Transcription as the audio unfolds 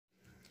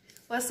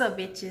What's up,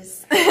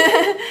 bitches?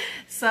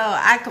 So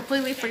I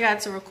completely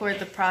forgot to record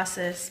the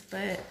process,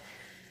 but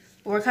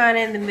we're kind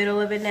of in the middle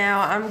of it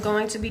now. I'm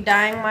going to be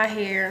dyeing my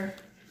hair.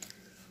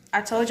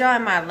 I told y'all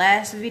in my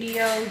last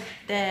video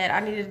that I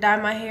need to dye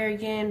my hair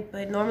again,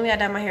 but normally I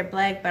dye my hair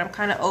black, but I'm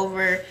kind of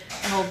over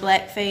the whole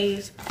black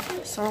phase.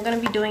 So I'm going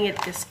to be doing it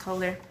this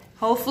color.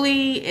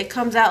 Hopefully it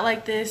comes out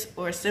like this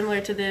or similar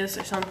to this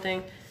or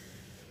something.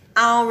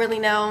 I don't really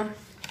know.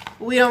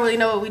 We don't really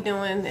know what we're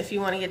doing if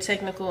you want to get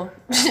technical.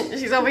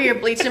 She's over here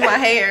bleaching my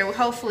hair.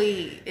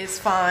 Hopefully it's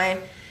fine.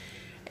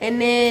 And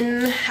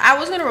then I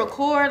was going to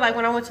record like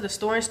when I went to the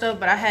store and stuff,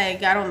 but I had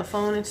got on the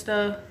phone and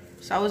stuff,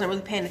 so I wasn't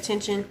really paying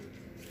attention.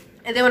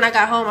 And then when I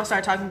got home, I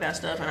started talking about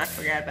stuff and I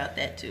forgot about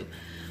that too.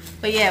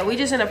 But yeah, we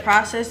just in the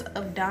process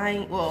of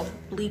dyeing, well,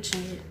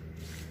 bleaching it.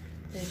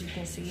 As you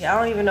can see, I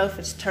don't even know if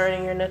it's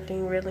turning or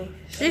nothing really.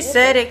 She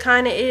said it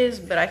kind of is,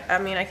 but I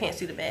mean, I can't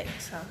see the back,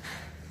 so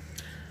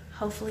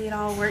hopefully it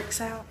all works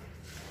out.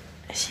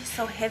 She's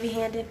so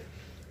heavy-handed.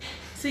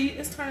 See,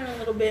 it's turning a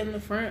little bit in the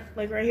front,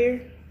 like right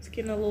here. It's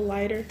getting a little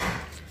lighter.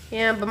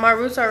 Yeah, but my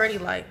roots are already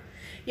light.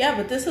 Yeah,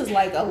 but this is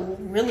like a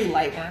really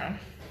light brown.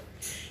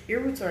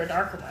 Your roots are a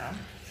darker brown.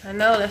 I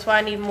know, that's why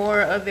I need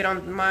more of it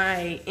on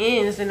my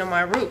ends than on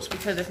my roots,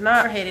 because if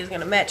not, my head is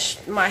going to match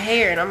my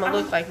hair and I'm going to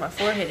look like my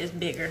forehead is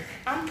bigger.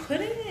 I'm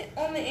putting it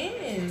on the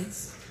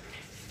ends.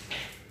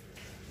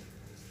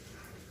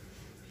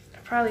 I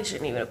probably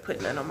shouldn't even have put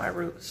none on my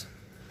roots.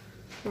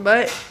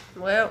 But,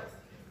 well.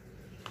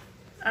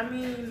 I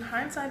mean,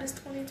 hindsight is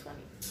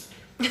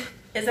 20/20.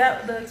 Is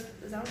that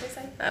what they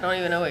say? I don't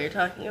even know what you're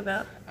talking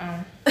about.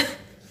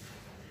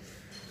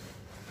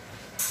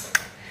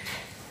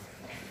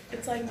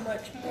 It's like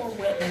much more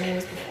wet than it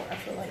was before. I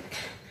feel like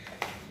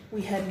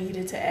we had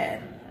needed to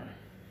add more.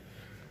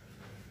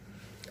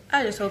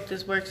 I just hope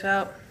this works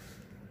out.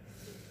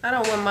 I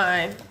don't want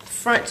my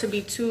front to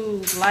be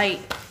too light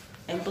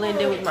and blend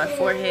in with my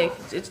forehead.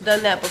 It's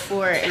done that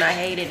before and I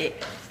hated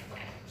it.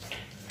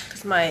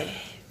 Cause my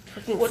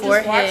fucking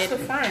forehead. Just watch the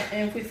front,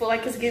 and if we feel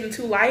like it's getting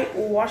too light,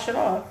 we'll wash it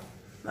off.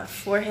 My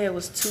forehead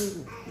was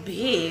too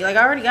big. Like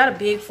I already got a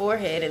big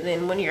forehead, and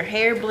then when your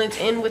hair blends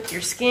in with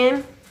your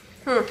skin,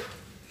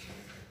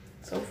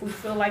 So if we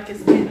feel like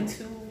it's getting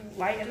too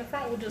light in the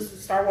front, we'll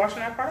just start washing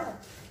that part off.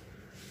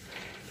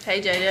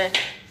 Hey, JJ.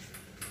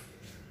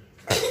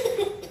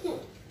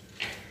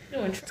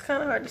 Doing. It's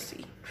kind of hard to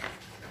see.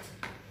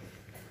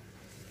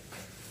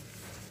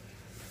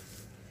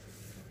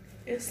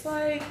 It's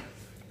like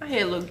my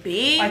head look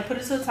big. Like put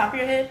it to the top of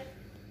your head.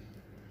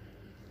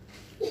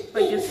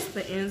 Like it's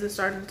the ends are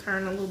starting to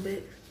turn a little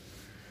bit.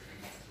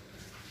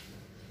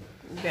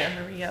 You better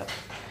hurry up.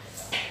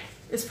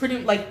 It's pretty,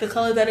 like the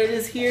color that it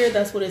is here,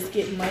 that's what it's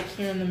getting like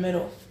here in the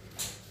middle.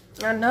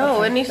 I know,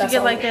 okay, it needs to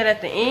get like that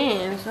at the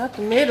ends, not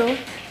the middle.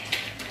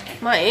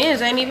 My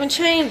ends ain't even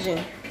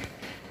changing.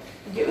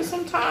 Give it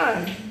some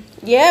time.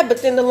 Yeah,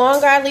 but then the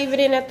longer I leave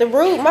it in at the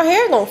root, my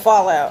hair gonna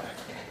fall out.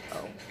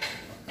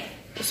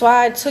 That's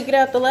why I took it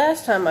out the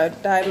last time I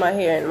dyed my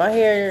hair, and my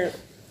hair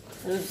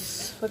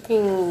was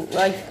fucking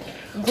like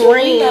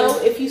green.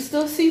 So if you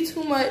still see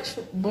too much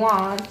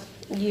blonde,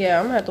 yeah,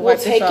 I'm gonna have to wipe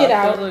this off. Take it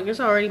out. Look, it's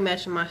already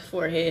matching my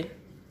forehead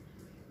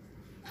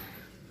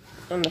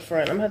on the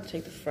front. I'm gonna have to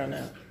take the front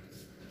out.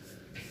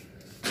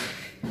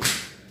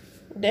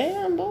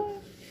 Damn, boy.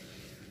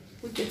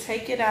 We could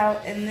take it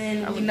out, and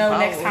then we know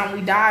next time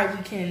we dye,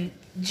 we can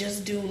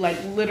just do like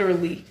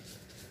literally.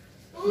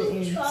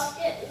 Ooh,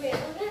 chocolate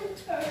ribbon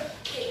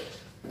turkey.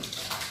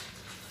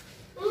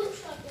 Ooh,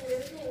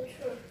 chocolate ribbon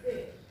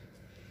turkey.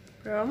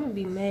 Girl, I'm gonna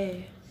be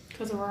mad.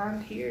 Because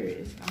around here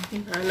is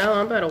nothing. I know,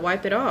 I'm about to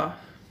wipe it off.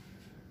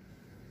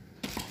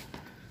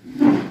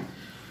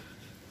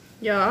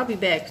 Yo, I'll be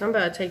back, because I'm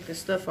about to take this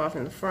stuff off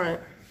in the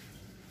front.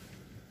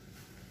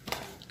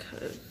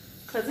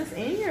 Because it's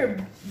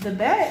in the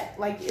back,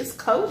 like it's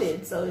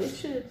coated, so it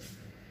should,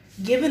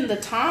 given the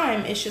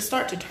time, it should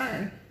start to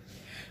turn.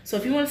 So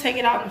if you want to take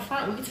it out in the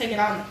front, we can take it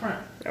out in the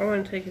front. I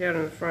want to take it out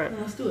in the front.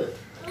 Let's do it.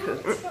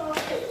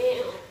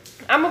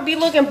 I'm going to be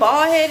looking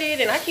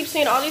bald-headed, and I keep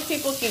seeing all these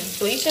people keep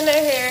bleaching their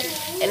hair,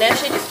 and that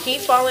shit just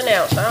keep falling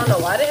out. So I don't know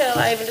why the hell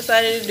I even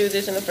decided to do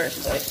this in the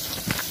first place.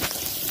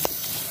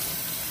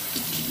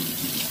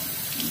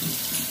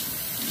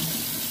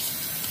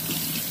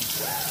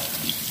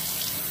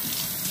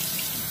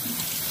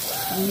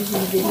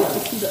 Usually video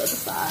to the other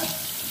side.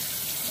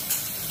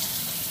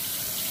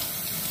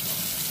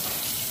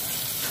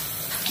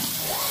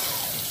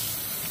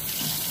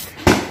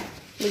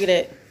 Look at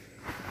that.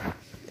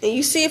 And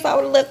you see, if I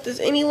would have left this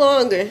any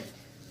longer,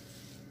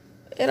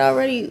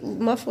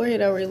 my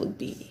forehead already looked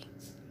big.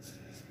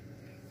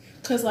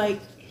 Cause like,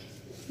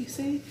 you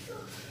see,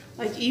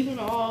 like even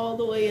all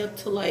the way up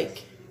to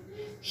like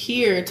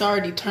here, it's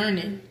already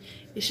turning.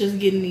 It's just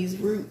getting these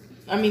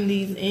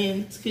these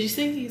ends. Cause you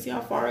see how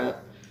far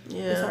up?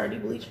 Yeah. It's already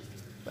bleaching.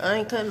 I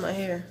ain't cutting my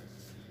hair.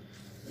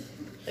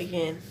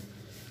 Again,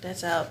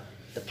 that's out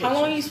the picture. How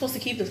long are you supposed to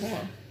keep this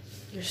on?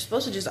 You're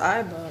supposed to just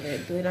eyeball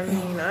it, but I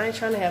mean, I ain't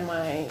trying to have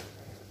my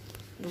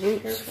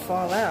roots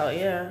fall out,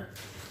 yeah.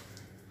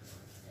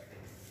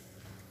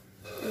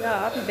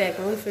 Yeah, I'll be back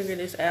when we figure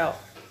this out.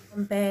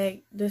 I'm back.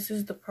 This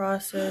is the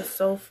process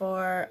so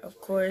far.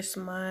 Of course,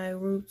 my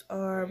roots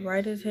are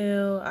bright as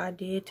hell. I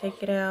did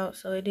take it out,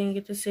 so it didn't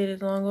get to sit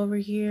as long over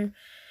here.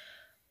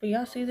 But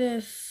y'all see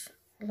this?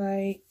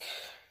 Like,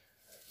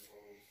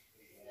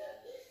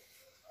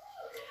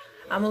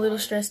 I'm a little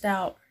stressed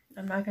out.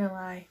 I'm not gonna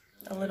lie.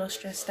 A little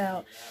stressed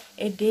out.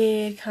 It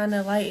did kind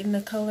of lighten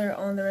the color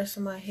on the rest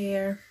of my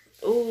hair.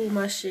 Ooh,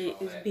 my shit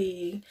is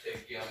big.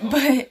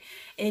 But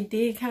it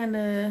did kind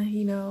of,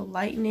 you know,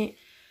 lighten it.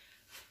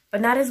 But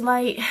not as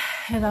light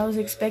as I was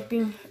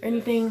expecting or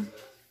anything.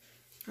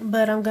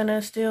 But I'm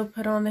gonna still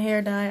put on the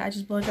hair dye. I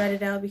just blow dried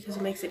it out because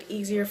it makes it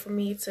easier for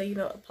me to, you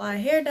know, apply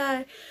hair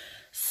dye.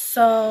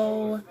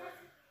 So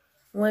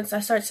once I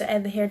start to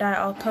add the hair dye,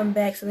 I'll come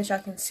back so that y'all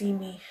can see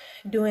me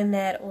doing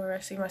that or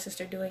see my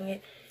sister doing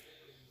it.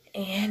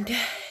 And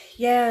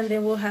yeah, and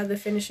then we'll have the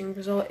finishing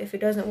result. If it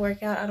doesn't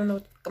work out, I don't know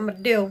what I'm gonna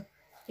do.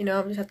 You know,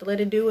 I'm just have to let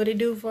it do what it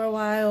do for a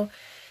while.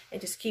 And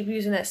just keep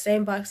using that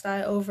same box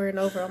dye over and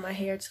over on my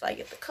hair till I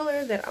get the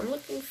color that I'm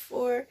looking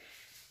for.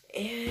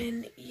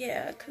 And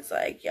yeah, cause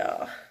like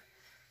y'all,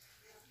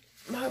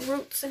 my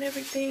roots and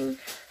everything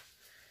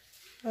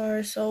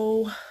are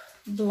so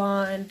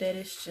blonde that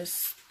it's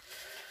just,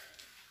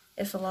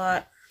 it's a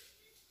lot.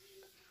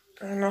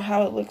 I don't know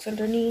how it looks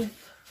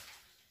underneath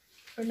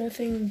or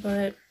nothing,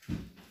 but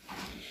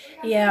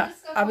yeah,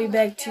 I'll be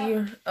back to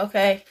you.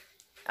 Okay,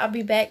 I'll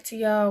be back to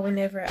y'all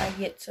whenever I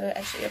get to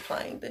actually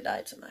applying the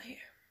dye to my hair.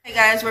 Hey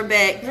guys, we're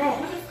back.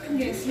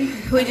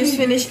 We just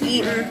finished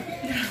eating.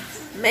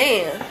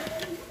 Man,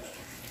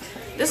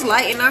 this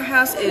light in our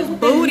house is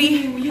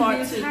booty.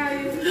 Part 2.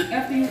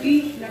 After you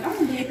eat,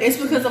 it's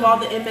because of all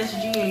the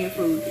MSG in your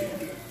food.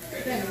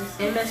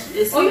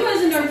 MSG. Oh, you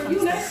wasn't there?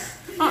 You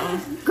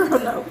know? Girl,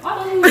 no. I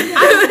don't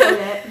know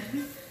that.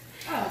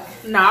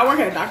 No, I work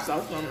at a doctor's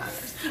office. I'm not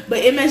there.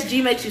 But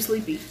MSG makes you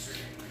sleepy.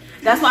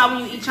 That's why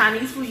when you eat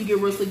Chinese food, you get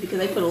real sleepy because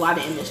they put a lot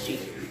of MSG.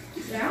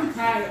 Yeah, I'm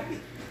tired.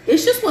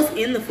 It's just what's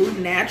in the food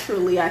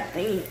naturally, I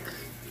think.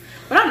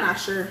 But I'm not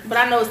sure. But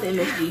I know it's the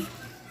MSG.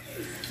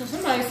 So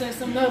somebody said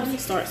something else. Let me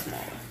start small.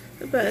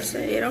 I better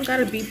say, it don't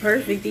gotta be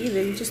perfect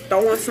either. You just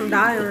throwing some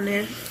dye on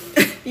there.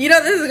 You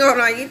know this is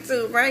going on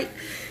YouTube, right?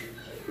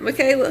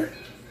 Michaela?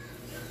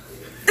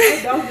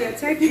 Hey, don't get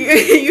technical.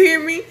 You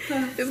hear me?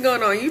 It's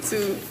going on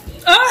YouTube.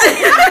 Oh!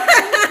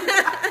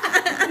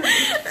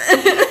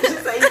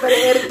 So you better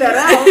edit that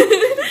out.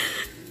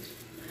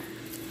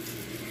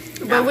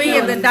 But we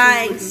in the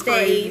dyeing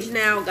stage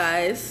now,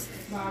 guys.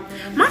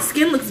 My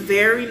skin looks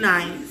very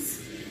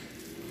nice.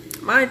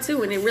 Mine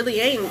too, and it really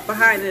ain't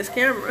behind this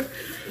camera.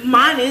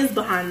 Mine is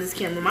behind this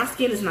camera. My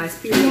skin is nice,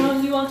 period.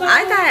 You want to talk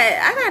to her?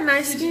 I got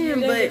nice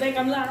skin, You but think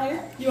I'm lying?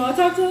 You want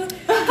to talk to her?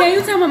 Can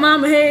you tell my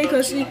mama hey?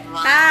 Cause she.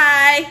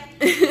 Hi.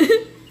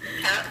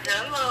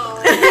 Hello.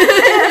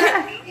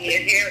 You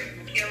here?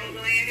 Kim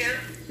doing here?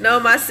 No,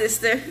 my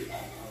sister.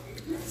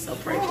 So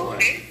pray for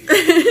it.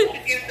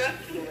 Okay. Get up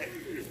to it.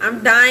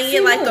 I'm dyeing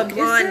it like a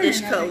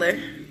blondish color.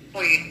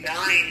 Oh, you're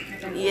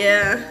dying.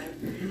 Yeah.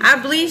 I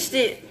bleached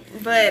it,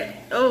 but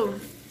oh.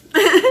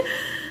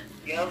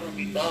 Y'all will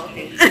be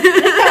balding.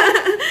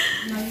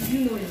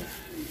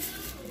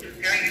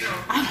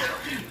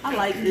 I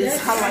like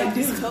this. I like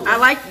this color.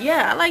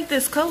 I like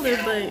this color,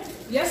 but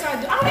Yes,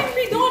 I do. I don't even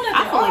be doing nothing.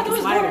 I feel All like I do it's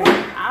is lighter. go to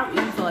work. I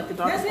even feel like the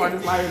darker That's part it.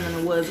 is lighter than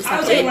it was. It's I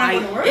was like just a around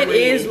light. the work. it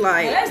is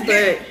light. That's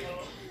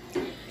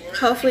But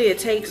hopefully it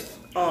takes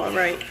all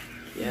right.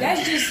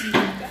 That's just.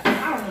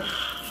 I don't know.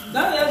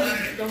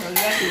 That don't know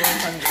exactly what I'm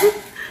talking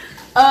about.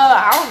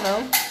 I don't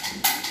know.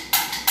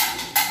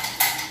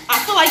 I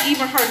feel like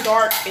even her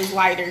dark is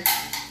lighter.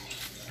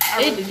 I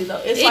really do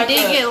though. It's It like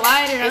did a, get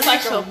lighter. It's I'm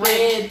like a so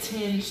red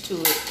tinge to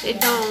it.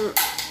 It don't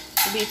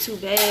be too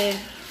bad.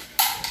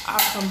 I'll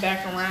come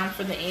back around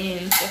for the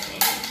ends.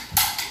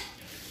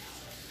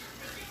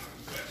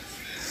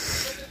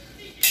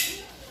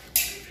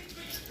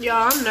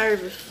 Y'all, I'm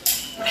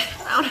nervous.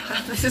 I don't know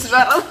how this is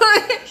about to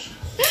look.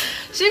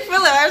 She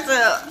feeling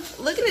herself.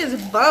 Look at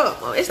this bump.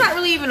 It's not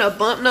really even a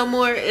bump no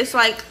more. It's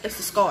like, it's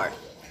a scar.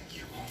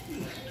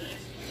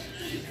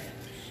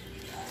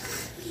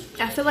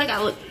 I feel like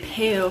I look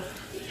pale.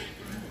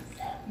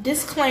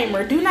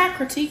 Disclaimer: do not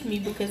critique me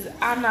because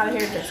I'm not a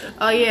hairdresser.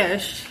 Oh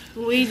yeah,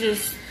 we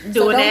just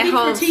doing at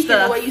home critiquing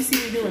stuff. the way you see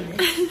me doing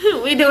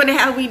this. We doing it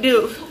how we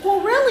do.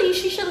 Well, really,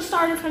 she should have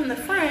started from the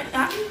front.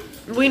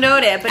 We know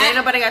that, but ain't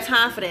nobody got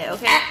time for that,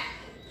 okay?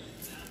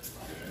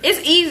 It's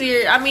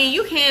easier. I mean,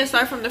 you can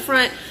start from the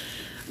front,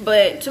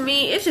 but to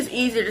me, it's just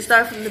easier to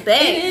start from the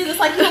back. It is. It's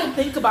like you don't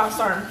think about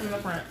starting from the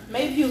front.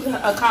 Maybe you're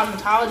a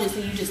cosmetologist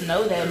and you just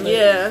know that. But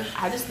Yeah.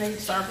 I just think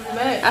start from the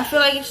back. I feel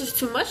like it's just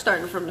too much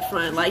starting from the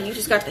front. Like, you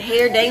just got the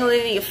hair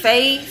dangling in your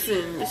face,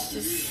 and it's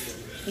just,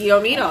 you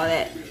don't need all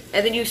that.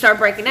 And then you start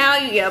breaking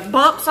out, you get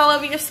bumps all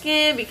over your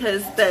skin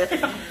because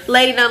the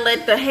lady done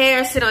let the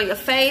hair sit on your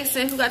face,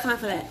 and who got time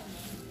for that?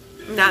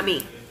 Not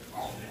me.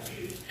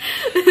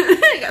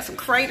 Got some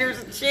craters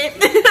and shit.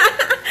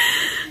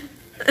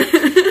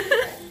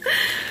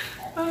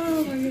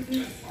 Oh my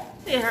goodness.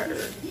 It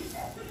hurt.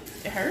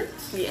 It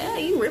hurts? Yeah,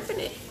 you ripping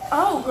it.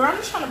 Oh, girl, I'm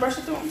just trying to brush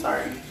it through. I'm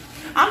sorry.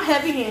 I'm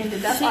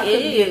heavy-handed. That's why I She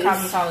couldn't be a is.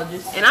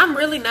 cosmetologist. And I'm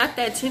really not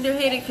that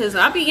tender-headed because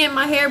I be getting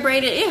my hair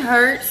braided. It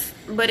hurts,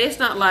 but it's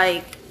not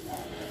like,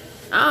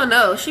 I don't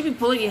know. She be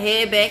pulling your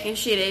head back and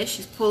shit as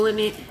she's pulling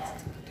it.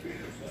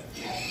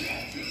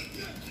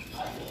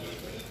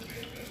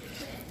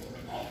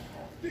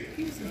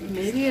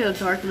 Maybe it'll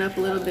darken up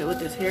a little bit with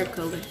this hair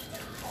color.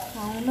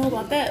 I don't know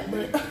about that,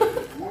 but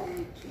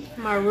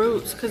My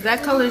roots, because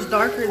that color is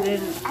darker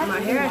than my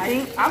hair, I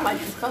think. I like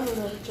this color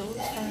though, Joe's.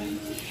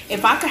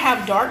 If I could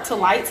have dark to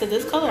light to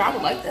this color, I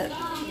would like that.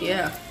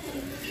 Yeah.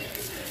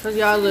 Because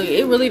y'all look,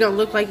 it really don't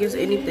look like it's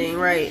anything,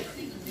 right?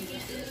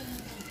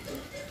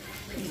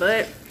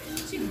 But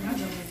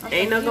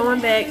ain't no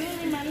going back.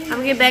 I'm going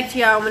to get back to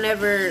y'all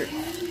whenever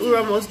we're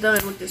almost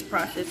done with this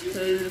process.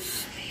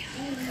 Because,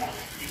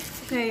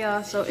 okay,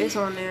 y'all, so it's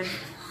on there.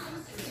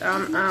 I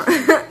don't know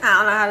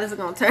how this is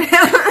going to turn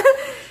out.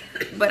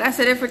 But I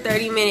set it for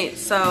 30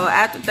 minutes. So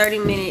after 30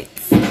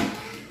 minutes,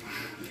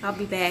 I'll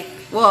be back.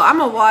 Well, I'm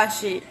going to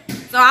wash it.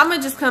 So I'm going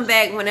to just come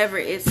back whenever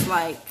it's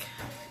like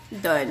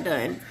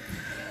done.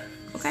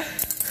 Okay.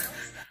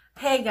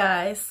 Hey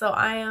guys, so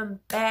I am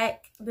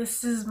back.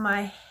 This is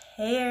my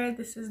hair.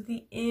 This is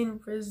the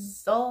end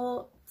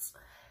result.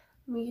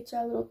 Let me get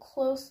y'all a little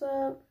close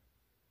up.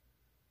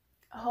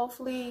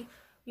 Hopefully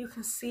you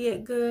can see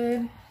it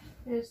good.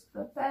 Here's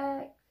the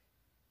back.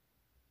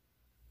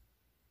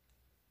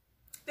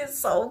 It's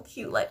so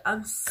cute. Like,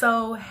 I'm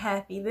so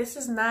happy. This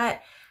is not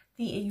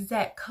the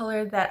exact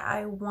color that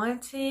I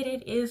wanted.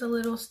 It is a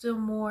little still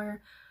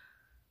more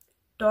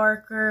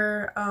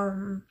darker,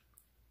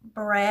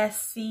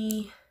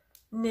 brassiness.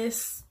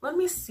 Let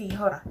me see.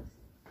 Hold on.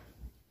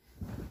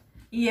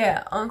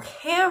 Yeah, on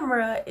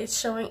camera it's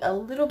showing a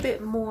little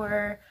bit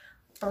more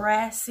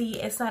brassy.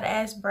 It's not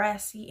as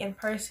brassy in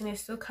person.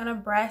 It's still kind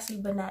of brassy,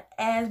 but not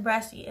as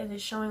brassy as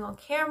it's showing on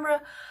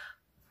camera.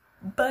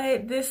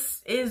 But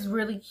this is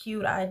really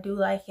cute. I do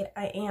like it.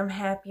 I am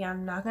happy.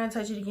 I'm not going to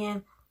touch it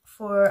again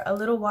for a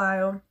little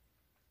while.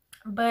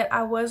 But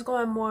I was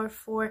going more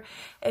for,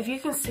 if you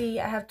can see,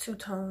 I have two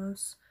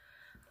tones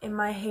in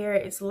my hair.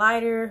 It's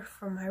lighter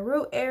for my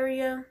root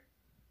area.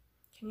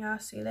 Can y'all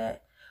see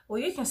that?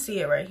 Well, you can see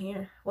it right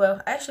here.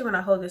 Well, actually, when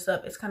I hold this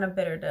up, it's kind of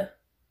better to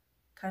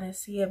kind of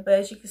see it. But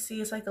as you can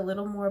see, it's like a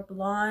little more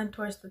blonde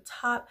towards the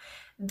top.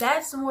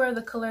 That's more of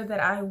the color that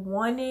I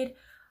wanted.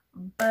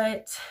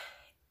 But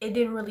it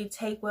didn't really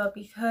take well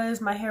because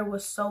my hair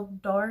was so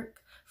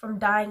dark from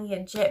dyeing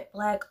it jet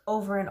black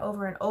over and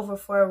over and over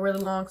for a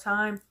really long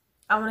time.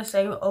 I want to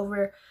say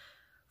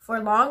for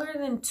longer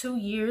than 2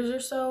 years or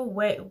so.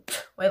 Way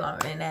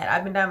longer than that.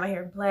 I've been dyeing my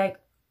hair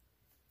black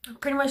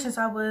pretty much since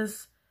I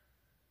was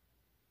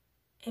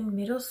in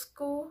middle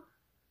school.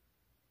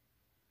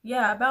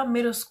 Yeah, about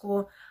middle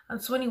school. I'm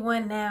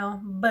 21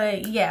 now.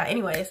 But yeah,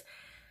 anyways.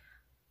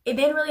 It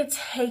didn't really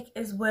take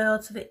as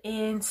well to the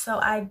end,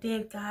 so I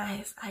did,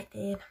 guys. I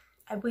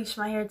bleached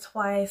my hair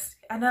twice.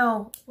 I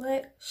know,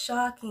 what?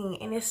 Shocking.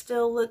 And it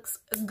still looks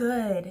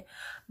good.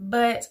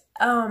 But,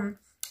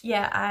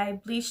 yeah,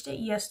 I bleached it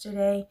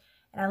yesterday,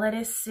 and I let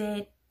it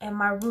sit, and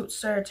my roots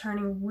started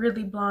turning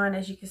really blonde,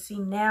 as you can see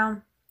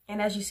now,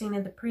 and as you've seen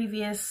in the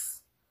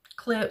previous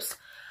clips.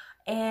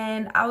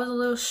 And I was a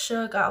little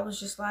shook. I was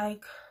just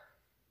like,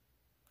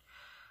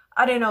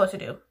 I didn't know what to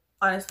do.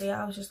 Honestly,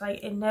 I was just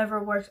like, it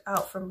never works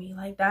out for me.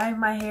 Like, dyeing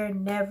my hair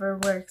never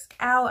works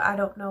out. I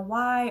don't know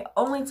why.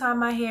 Only time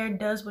my hair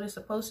does what it's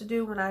supposed to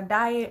do when I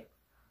dye it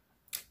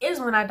is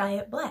when I dye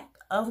it black,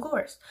 of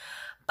course.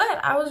 But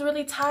I was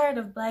really tired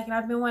of black, and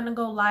I've been wanting to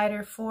go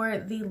lighter for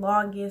the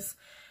longest.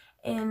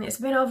 And it's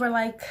been over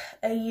like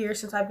a year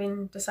since I've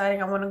been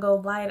deciding I want to go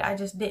light. I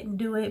just didn't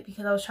do it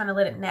because I was trying to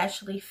let it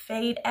naturally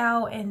fade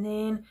out. And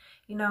then,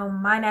 you know,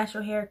 my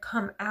natural hair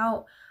come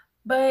out.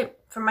 But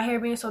for my hair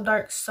being so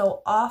dark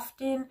so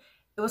often,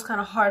 it was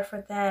kind of hard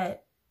for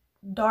that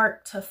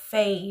dark to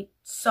fade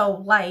so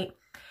light.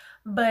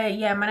 But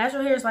yeah, my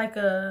natural hair is like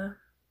a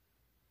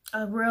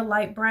real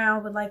light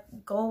brown with like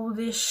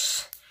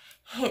goldish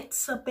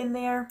hints up in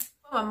there.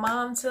 My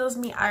mom tells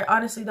me, I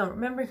honestly don't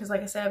remember because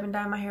like I said, I've been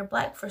dyeing my hair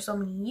black for so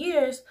many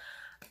years.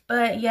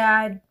 But yeah,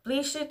 I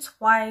bleached it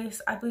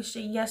twice. I bleached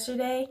it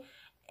yesterday,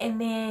 and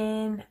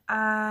then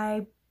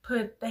I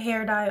put the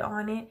hair dye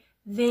on it.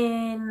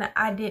 Then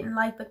I didn't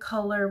like the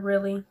color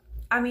really.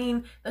 I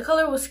mean, the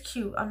color was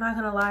cute. I'm not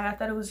gonna lie. I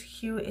thought it was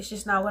cute. It's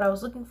just not what I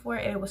was looking for.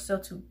 And it was still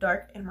too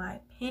dark in my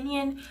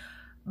opinion.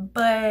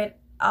 But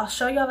I'll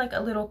show y'all like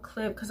a little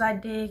clip because I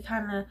did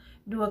kind of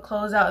do a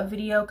closeout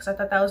video because I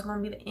thought that was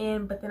going to be the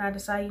end. But then I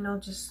decided, you know,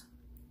 just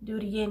do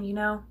it again, you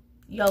know.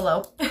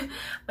 YOLO.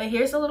 But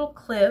here's a little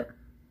clip.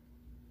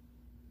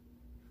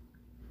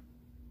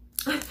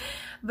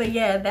 But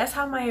yeah, that's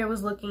how my hair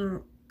was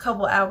looking a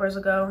couple hours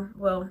ago.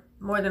 Well,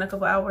 more than a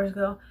couple hours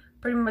ago,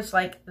 pretty much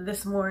like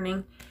this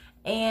morning.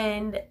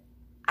 And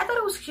I thought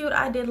it was cute.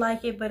 I did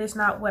like it, but it's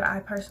not what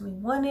I personally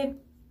wanted.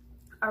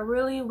 I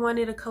really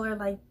wanted a color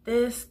like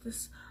this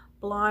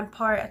blonde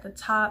part at the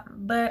top,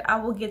 but I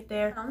will get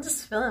there. I'm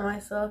just feeling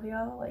myself,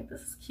 y'all. Like,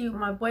 this is cute.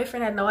 My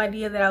boyfriend had no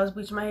idea that I was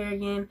bleaching my hair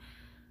again.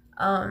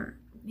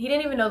 He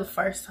didn't even know the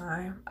first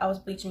time I was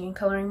bleaching and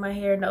coloring my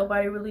hair.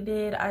 Nobody really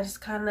did. I just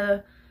kind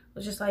of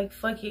was just like,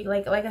 fuck it.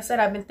 Like I said,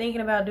 I've been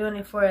thinking about doing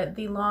it for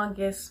the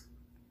longest,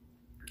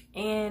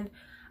 and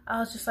I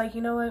was just like,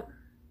 you know what,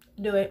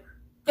 do it.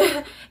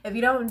 If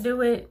you don't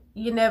do it,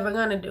 you're never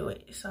gonna do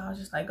it. So I was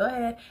just like, go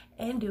ahead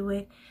and do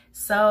it.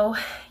 So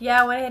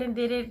yeah, I went ahead and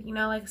did it. You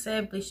know, like I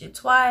said, bleached it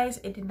twice.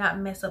 It did not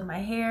mess up my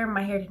hair.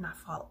 My hair did not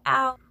fall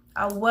out.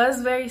 I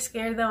was very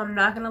scared though, I'm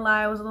not gonna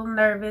lie. I was a little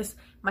nervous.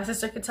 My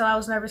sister could tell I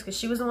was nervous because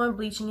she was the one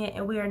bleaching it,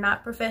 and we are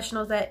not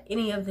professionals at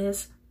any of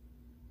this.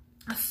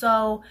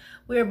 So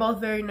we were both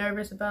very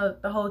nervous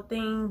about the whole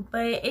thing,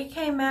 but it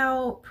came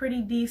out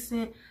pretty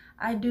decent.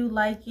 I do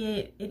like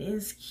it. It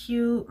is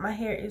cute. My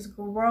hair is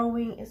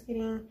growing. It's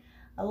getting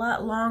a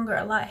lot longer,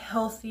 a lot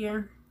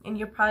healthier. And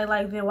you're probably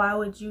like, then why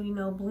would you,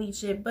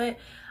 bleach it? But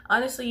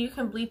honestly, you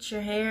can bleach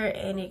your hair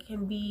and it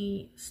can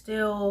be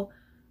still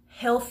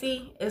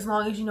healthy as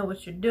long as you know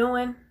what you're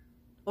doing.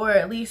 Or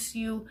at least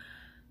you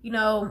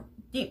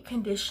deep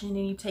condition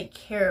and you take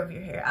care of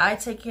your hair. I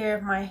take care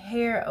of my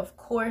hair, of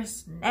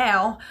course,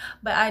 now.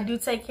 But I do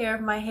take care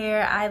of my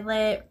hair. I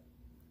let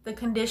the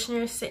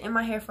conditioner sit in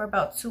my hair for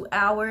about 2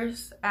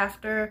 hours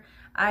after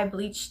I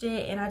bleached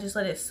it, and I just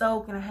let it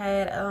soak. And I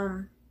had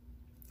a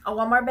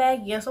Walmart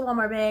bag, yes, a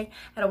Walmart bag.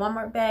 I had a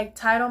Walmart bag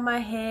tied on my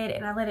head,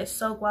 and I let it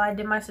soak while I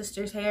did my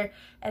sister's hair.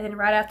 And then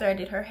right after I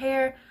did her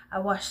hair, I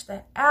washed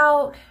that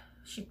out.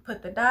 She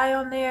put the dye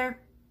on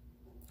there.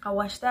 I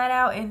washed that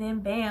out, and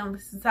then bam,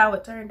 this is how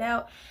it turned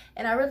out.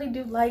 And I really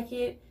do like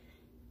it.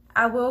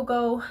 I will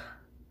go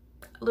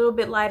a little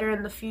bit lighter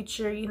in the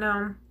future,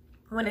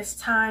 when it's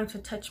time to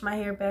touch my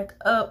hair back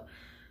up,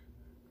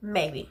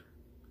 maybe.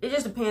 It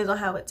just depends on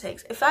how it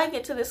takes. If I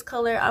get to this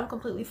color, I'm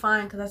completely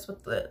fine, because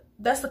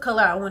that's the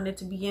color I wanted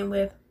to begin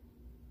with.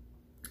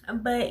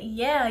 But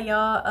yeah,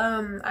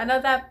 y'all, I know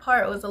that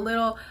part was a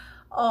little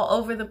all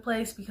over the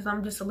place because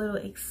I'm just a little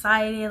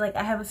excited. Like,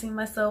 I haven't seen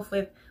myself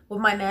with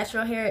my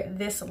natural hair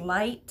this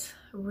light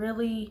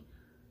really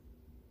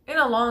in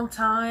a long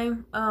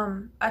time.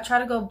 I tried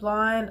to go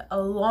blonde a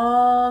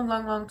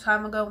long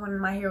time ago when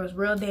my hair was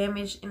real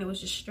damaged and it was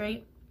just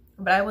straight,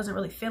 but I wasn't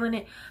really feeling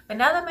it. But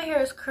now that my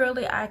hair is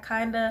curly, I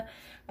kind of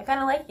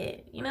like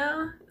it,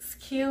 it's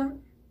cute.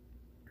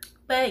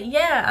 But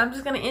yeah, I'm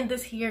just gonna end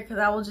this here because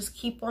I will just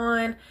keep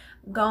on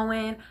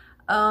going.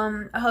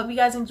 I hope you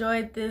guys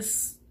enjoyed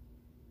this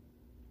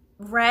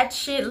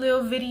ratchet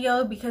little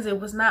video because it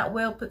was not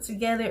well put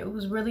together. It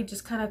was really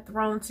just kind of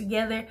thrown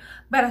together,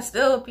 but I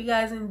still hope you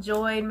guys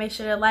enjoyed. Make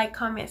sure to like,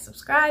 comment,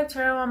 subscribe,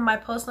 turn on my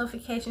post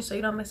notifications so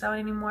you don't miss out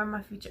any more of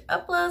my future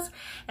uploads,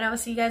 and I will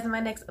see you guys in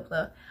my next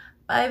upload.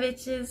 Bye,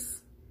 bitches.